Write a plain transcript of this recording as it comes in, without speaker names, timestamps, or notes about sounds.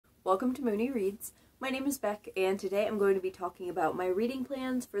Welcome to Mooney Reads. My name is Beck, and today I'm going to be talking about my reading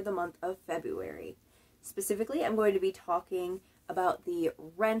plans for the month of February. Specifically, I'm going to be talking about the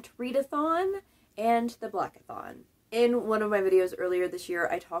Readathon and the Blackathon. In one of my videos earlier this year,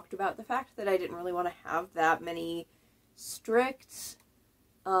 I talked about the fact that I didn't really want to have that many strict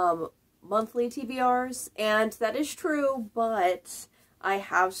monthly TBRs, and that is true, but I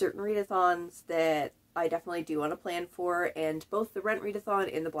have certain readathons that I definitely do want to plan for, and both the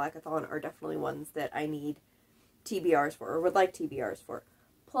Readathon and the Blackathon are definitely ones that I need TBRs for, or would like TBRs for.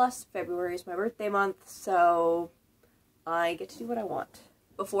 Plus, February is my birthday month, so I get to do what I want.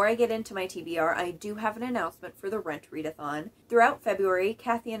 Before I get into my TBR, I do have an announcement for the Readathon. Throughout February,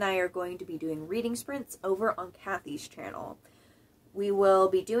 Kathy and I are going to be doing reading sprints over on Kathy's channel. We will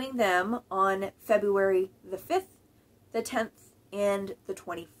be doing them on February the 5th, the 10th, and the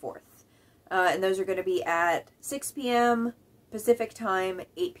 24th. And those are going to be at 6 p.m. Pacific time,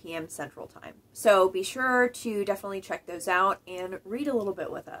 8 p.m. Central time. So be sure to definitely check those out and read a little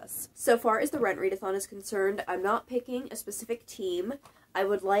bit with us. So far as the Readathon is concerned, I'm not picking a specific team. I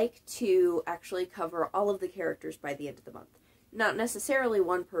would like to actually cover all of the characters by the end of the month. Not necessarily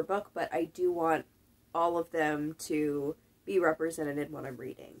one per book, but I do want all of them to be represented in what I'm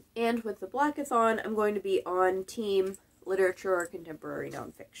reading. And with the Blackathon, I'm going to be on team literature or contemporary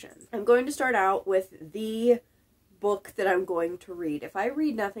nonfiction. I'm going to start out with the book that I'm going to read. If I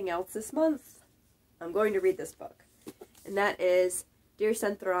read nothing else this month, I'm going to read this book. And that is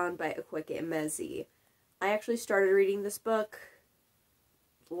Readathon by Akwaeke Emezi. I actually started reading this book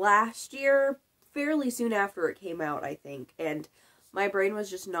last year, fairly soon after it came out, I think. And my brain was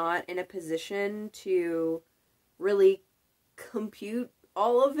just not in a position to really compute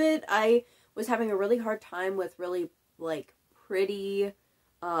all of it. I was having a really hard time with really pretty,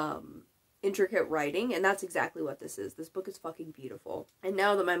 intricate writing, and that's exactly what this is. This book is fucking beautiful. And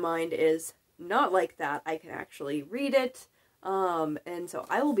now that my mind is not like that, I can actually read it, and so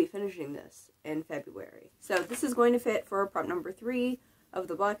I will be finishing this in February. So this is going to fit for prompt number 3 of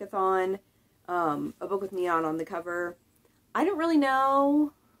the Blackathon, a book with neon on the cover. I don't really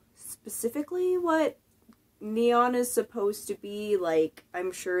know specifically what neon is supposed to be. Like,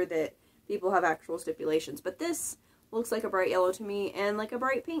 I'm sure that people have actual stipulations, but this looks like a bright yellow to me and like a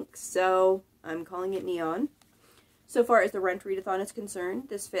bright pink, so I'm calling it neon. So far as the Readathon is concerned,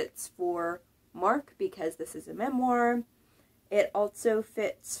 this fits for Mark because this is a memoir. It also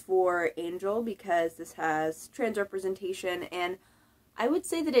fits for Angel because this has trans representation, and I would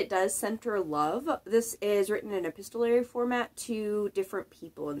say that it does center love. This is written in epistolary format to different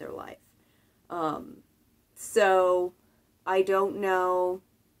people in their life. So I don't know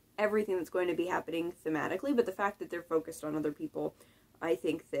everything that's going to be happening thematically, but the fact that they're focused on other people, I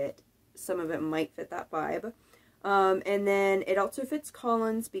think that some of it might fit that vibe. And then it also fits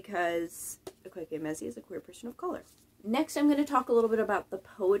Collins because Akwaeke Emezi is a queer person of color. Next, I'm going to talk a little bit about the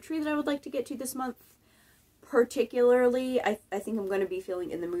poetry that I would like to get to this month. Particularly, I think I'm going to be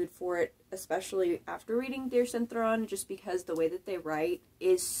feeling in the mood for it, especially after reading Readathon, just because the way that they write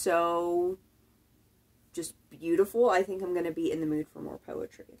is so just beautiful. I think I'm going to be in the mood for more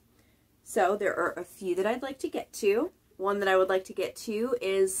poetry. So there are a few that I'd like to get to. One that I would like to get to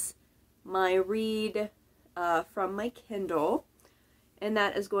is my read from my Kindle, and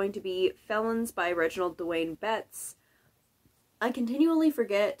that is going to be Felons by Reginald Dwayne Betts. I continually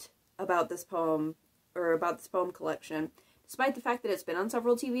forget about this poem, or about this poem collection, despite the fact that it's been on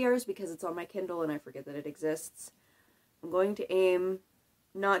several TBRs because it's on my Kindle and I forget that it exists. I'm going to aim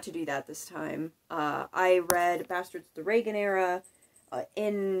not to do that this time. I read Bastards of the Reagan Era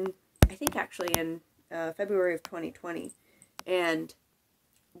I think actually in February of 2020, and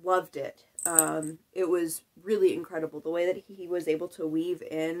loved it. It was really incredible the way that he was able to weave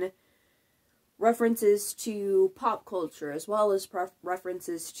in references to pop culture as well as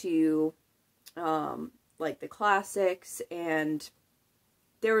references to like the classics, and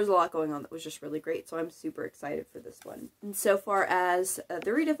there was a lot going on that was just really great, so I'm super excited for this one. And so far as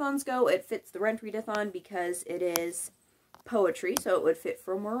the Readathons go, it fits the Readathon because it is poetry, so it would fit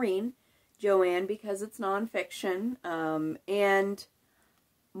for Maureen, Joanne because it's nonfiction, and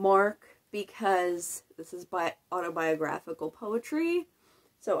Mark because this is autobiographical poetry.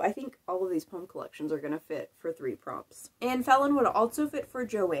 So I think all of these poem collections are going to fit for 3 prompts. And Felon would also fit for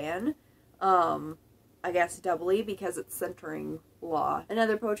Joanne, I guess doubly because it's centering law.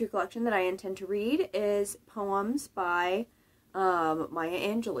 Another poetry collection that I intend to read is Poems by Maya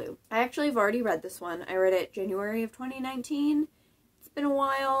Angelou. I actually have already read this one. I read it January of 2019. It's been a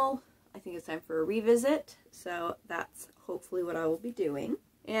while. I think it's time for a revisit, so that's hopefully what I will be doing.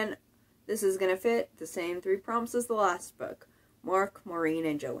 And this is going to fit the same 3 prompts as the last book. Mark, Maureen,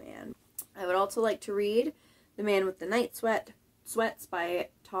 and Joanne. I would also like to read The Man with the Night Sweats by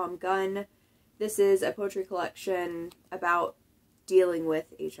Tom Gunn. This is a poetry collection about dealing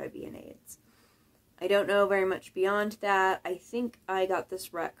with HIV and AIDS. I don't know very much beyond that. I think I got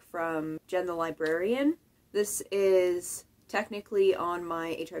this rec from Jen the Librarian. This is technically on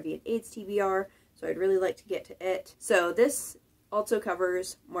my HIV and AIDS TBR, so I'd really like to get to it. So this also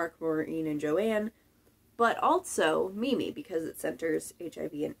covers Mark, Maureen, and Joanne, but also Mimi, because it centers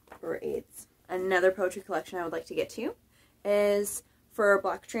HIV or AIDS. Another poetry collection I would like to get to is For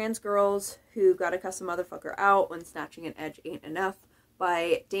Black Trans Girls Who Gotta Cuss a Motherfucker Out When Snatching an Edge Ain't Enough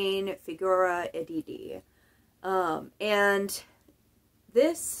by Dane Figueroa Edidi. And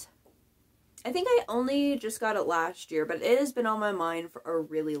this, I think I only just got it last year, but it has been on my mind for a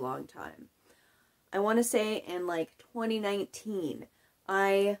really long time. I want to say in like 2019,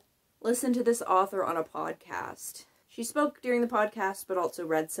 I listened to this author on a podcast. She spoke during the podcast, but also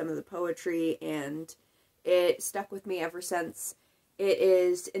read some of the poetry, and it stuck with me ever since. It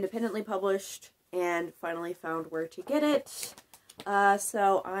is independently published and finally found where to get it.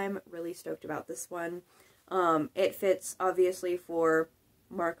 So I'm really stoked about this one. It fits obviously for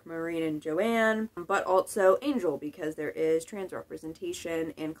Mark, Maureen, and Joanne, but also Angel, because there is trans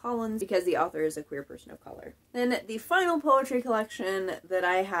representation, and Collins, because the author is a queer person of color. Then the final poetry collection that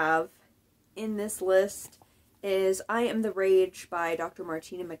I have in this list is I Am the Rage by Dr.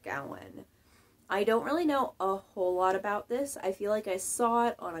 Martina McGowan. I don't really know a whole lot about this. I feel like I saw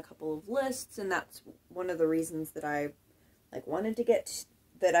it on a couple of lists, and that's one of the reasons that I wanted to get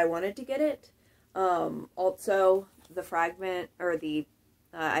it. Also, the fragment, or the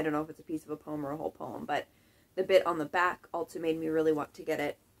I don't know if it's a piece of a poem or a whole poem, but the bit on the back also made me really want to get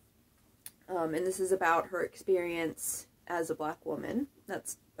it. And this is about her experience as a Black woman.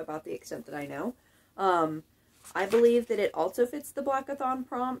 That's about the extent that I know. I believe that it also fits the Blackathon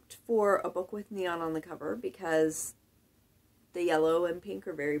prompt for a book with neon on the cover, because the yellow and pink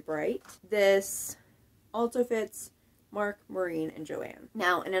are very bright. This also fits Mark, Maureen, and Joanne.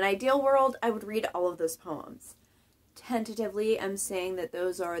 Now, in an ideal world, I would read all of those poems. Tentatively, I'm saying that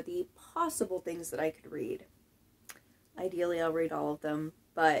those are the possible things that I could read. Ideally, I'll read all of them,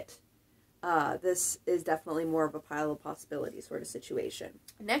 but this is definitely more of a pile of possibilities sort of situation.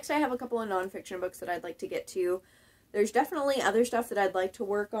 Next, I have a couple of nonfiction books that I'd like to get to. There's definitely other stuff that I'd like to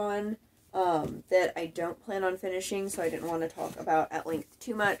work on that I don't plan on finishing, so I didn't want to talk about at length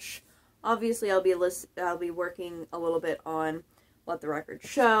too much. Obviously, I'll be working a little bit on Let the Record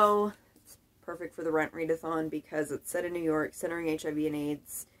Show. It's perfect for the Readathon because it's set in New York, centering HIV and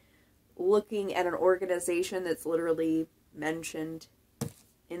AIDS, looking at an organization that's literally mentioned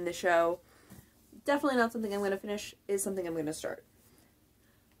in the show. Definitely not something I'm going to finish, is something I'm going to start.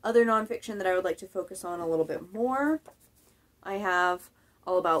 Other nonfiction that I would like to focus on a little bit more, I have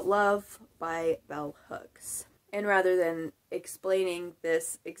All About Love by Bell Hooks. And rather than explaining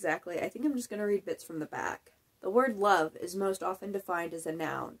this exactly, I think I'm just going to read bits from the back. The word love is most often defined as a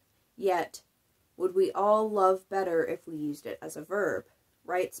noun, yet would we all love better if we used it as a verb,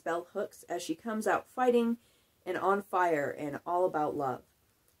 writes Bell Hooks as she comes out fighting and on fire in All About Love.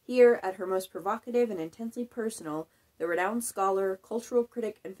 Here, at her most provocative and intensely personal, the renowned scholar, cultural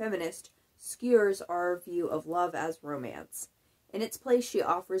critic, and feminist skewers our view of love as romance. In its place, she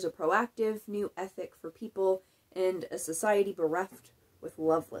offers a proactive, new ethic for people and a society bereft with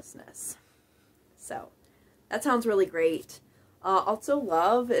lovelessness. So, that sounds really great. Also,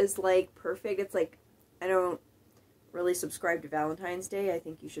 love is, like, perfect. It's like, I don't really subscribe to Valentine's Day. I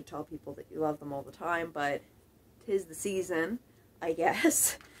think you should tell people that you love them all the time, but 'tis the season, I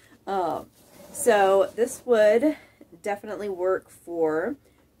guess. So this would definitely work for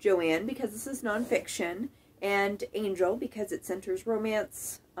Joanne, because this is nonfiction, and Angel, because it centers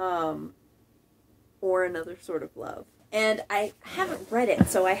romance, or another sort of love. And I haven't read it,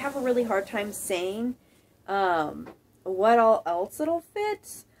 so I have a really hard time saying what all else it'll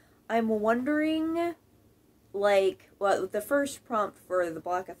fit. I'm wondering, like, well, the first prompt for the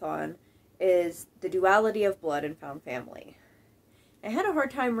Blackathon is the duality of blood and found family. I had a hard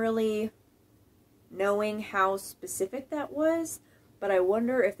time really knowing how specific that was, but I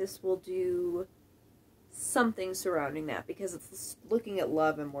wonder if this will do something surrounding that, because it's looking at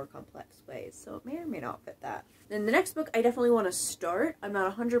love in more complex ways, so it may or may not fit that. Then the next book I definitely want to start. I'm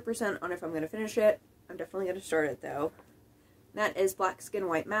not 100% on if I'm going to finish it. I'm definitely going to start it, though. That is Black Skin,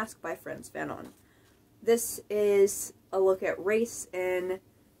 White Mask by Frantz Fanon. This is a look at race in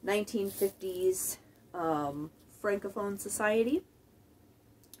 1950s Francophone society.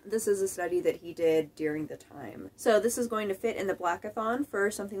 This is a study that he did during the time. So this is going to fit in the Blackathon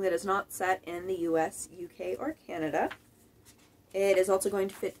for something that is not set in the US, UK, or Canada. It is also going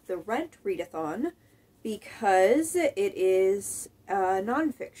to fit the Rent Readathon because it is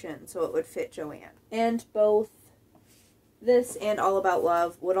nonfiction, so it would fit Joanne. And both this and All About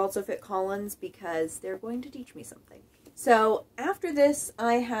Love would also fit Collins because they're going to teach me something. So after this,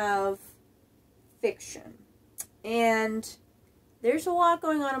 I have fiction. And there's a lot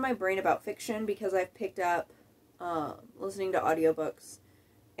going on in my brain about fiction because I've picked up listening to audiobooks.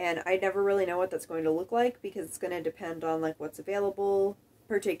 And I never really know what that's going to look like because it's going to depend on like what's available,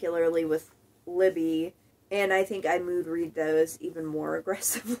 particularly with Libby. And I think I mood read those even more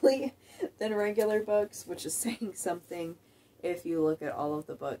aggressively than regular books, which is saying something if you look at all of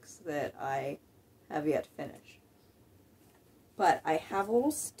the books that I have yet to finish. But I have a little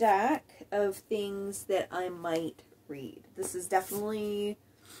stack of things that I might read. This is definitely...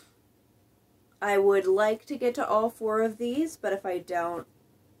 I would like to get to all 4 of these, but if I don't,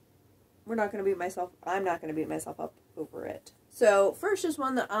 I'm not going to beat myself up over it. So first is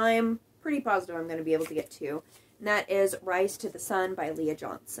one that I'm pretty positive I'm going to be able to get to, and that is Rise to the Sun by Leah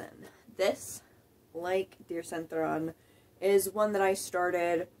Johnson. This, like Dear Synthron, is one that I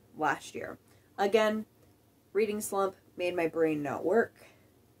started last year. Again, reading slump made my brain not work.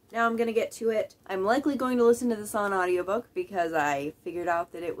 Now I'm going to get to it. I'm likely going to listen to this on audiobook because I figured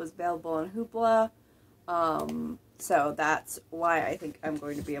out that it was available on Hoopla. So that's why I think I'm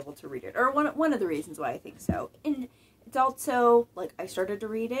going to be able to read it. Or one of the reasons why I think so. And it's also, like, I started to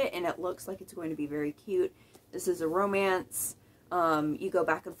read it and it looks like it's going to be very cute. This is a romance. You go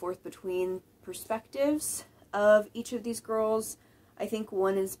back and forth between perspectives of each of these girls. I think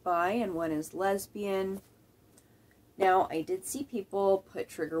one is bi and one is lesbian. Now, I did see people put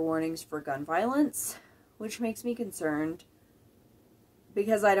trigger warnings for gun violence, which makes me concerned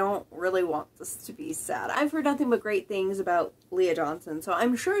because I don't really want this to be sad. I've heard nothing but great things about Leah Johnson, so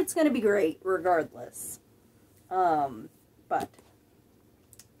I'm sure it's going to be great regardless. But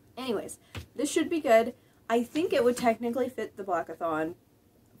anyways, this should be good. I think it would technically fit the Blackathon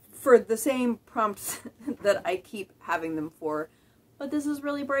for the same prompts that I keep having them for. But this is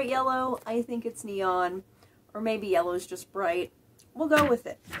really bright yellow. I think it's neon. Or maybe yellow is just bright. We'll go with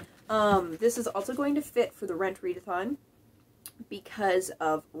it. This is also going to fit for the Rent Readathon because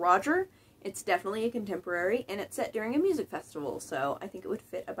of Roger. It's definitely a contemporary, and it's set during a music festival, so I think it would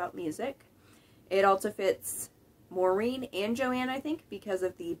fit about music. It also fits Maureen and Joanne, I think, because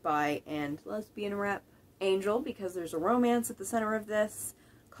of the bi and lesbian rep. Angel, because there's a romance at the center of this.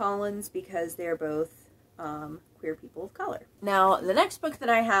 Collins, because they're both queer people of color. Now, the next book that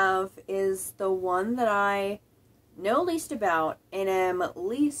I have is the one that I know least about and am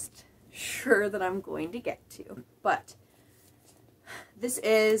least sure that I'm going to get to. But this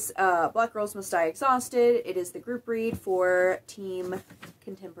is Black Girls Must Die Exhausted. It is the group read for Team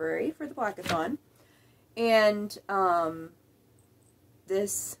Contemporary for the Blackathon. And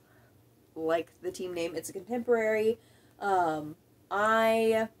this, like the team name, it's a contemporary.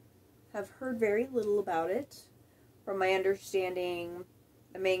 I have heard very little about it. From my understanding,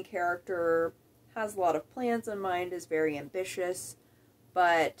 the main character has a lot of plans in mind, is very ambitious,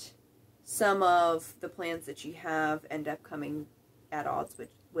 but some of the plans that she have end up coming at odds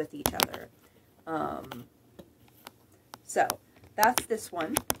with each other. So, that's this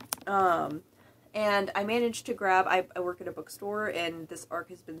one. And I managed to grab, I work at a bookstore, and this arc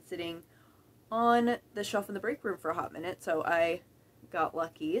has been sitting on the shelf in the break room for a hot minute, so I got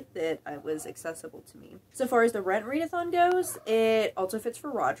lucky that it was accessible to me. So far as the Rent Readathon goes, it also fits for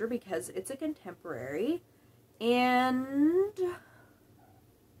Roger because it's a contemporary, and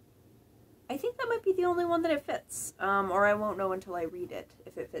I think that might be the only one that it fits, or I won't know until I read it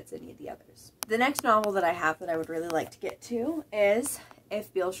if it fits any of the others. The next novel that I have that I would really like to get to is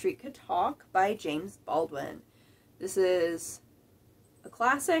If Beale Street Could Talk by James Baldwin. This is a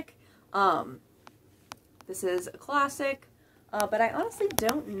classic. But I honestly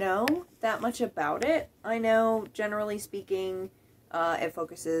don't know that much about it. I know, generally speaking, it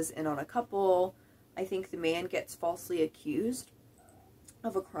focuses in on a couple. I think the man gets falsely accused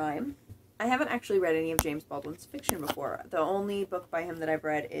of a crime. I haven't actually read any of James Baldwin's fiction before. The only book by him that I've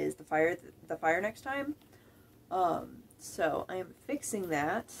read is The Fire Next Time. So I am fixing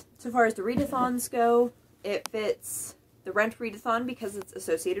that. So far as the readathons go, it fits the Rent Readathon because it's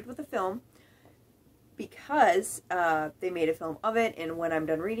associated with a film. Because they made a film of it, and when I'm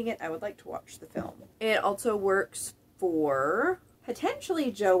done reading it, I would like to watch the film. It also works for,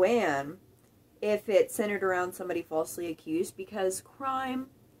 potentially, Joanne, if it's centered around somebody falsely accused, because crime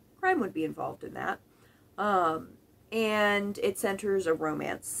would be involved in that. And it centers a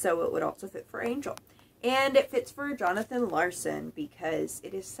romance, so it would also fit for Angel. And it fits for Jonathan Larson, because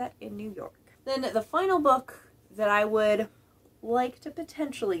it is set in New York. Then the final book that I would like to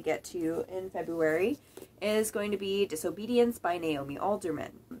potentially get to in February is going to be Disobedience by Naomi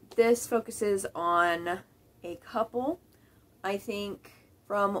Alderman. This focuses on a couple. I think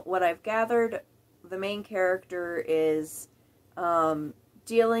from what I've gathered, the main character is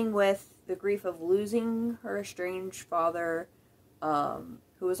dealing with the grief of losing her estranged father,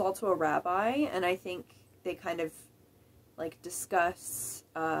 who was also a rabbi, and I think they kind of like discuss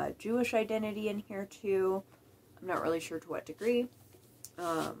Jewish identity in here too. I'm not really sure to what degree,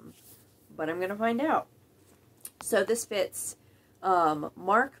 but I'm gonna find out. So this fits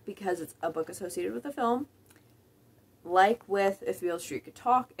Mark because it's a book associated with a film. Like with If Beale Street Could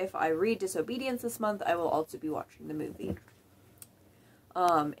Talk, if I read Disobedience this month, I will also be watching the movie.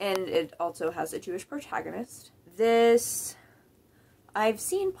 And it also has a Jewish protagonist. This, I've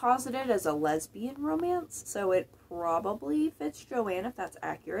seen posited as a lesbian romance, so it probably fits Joanne if that's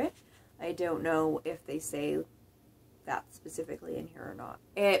accurate. I don't know if they say that specifically in here or not.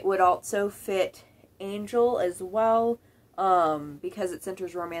 It would also fit Angel as well, because it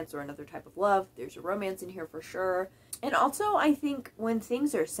centers romance or another type of love. There's a romance in here for sure. And also, I think when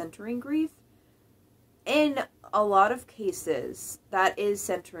things are centering grief, in a lot of cases, that is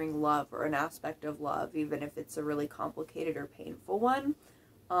centering love or an aspect of love, even if it's a really complicated or painful one.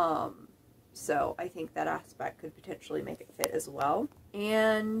 So I think that aspect could potentially make it fit as well.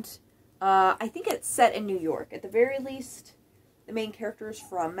 And I think it's set in New York. At the very least, the main character is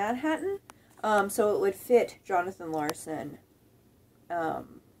from Manhattan. So it would fit Jonathan Larson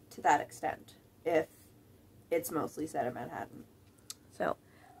to that extent, if it's mostly set in Manhattan. So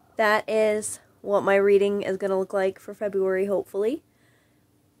that is what my reading is going to look like for February, hopefully.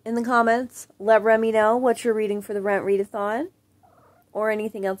 In the comments, let Remy know what you're reading for the Rent Readathon, or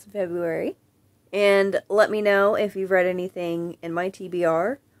anything else in February. And let me know if you've read anything in my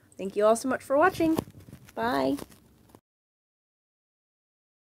TBR. Thank you all so much for watching. Bye.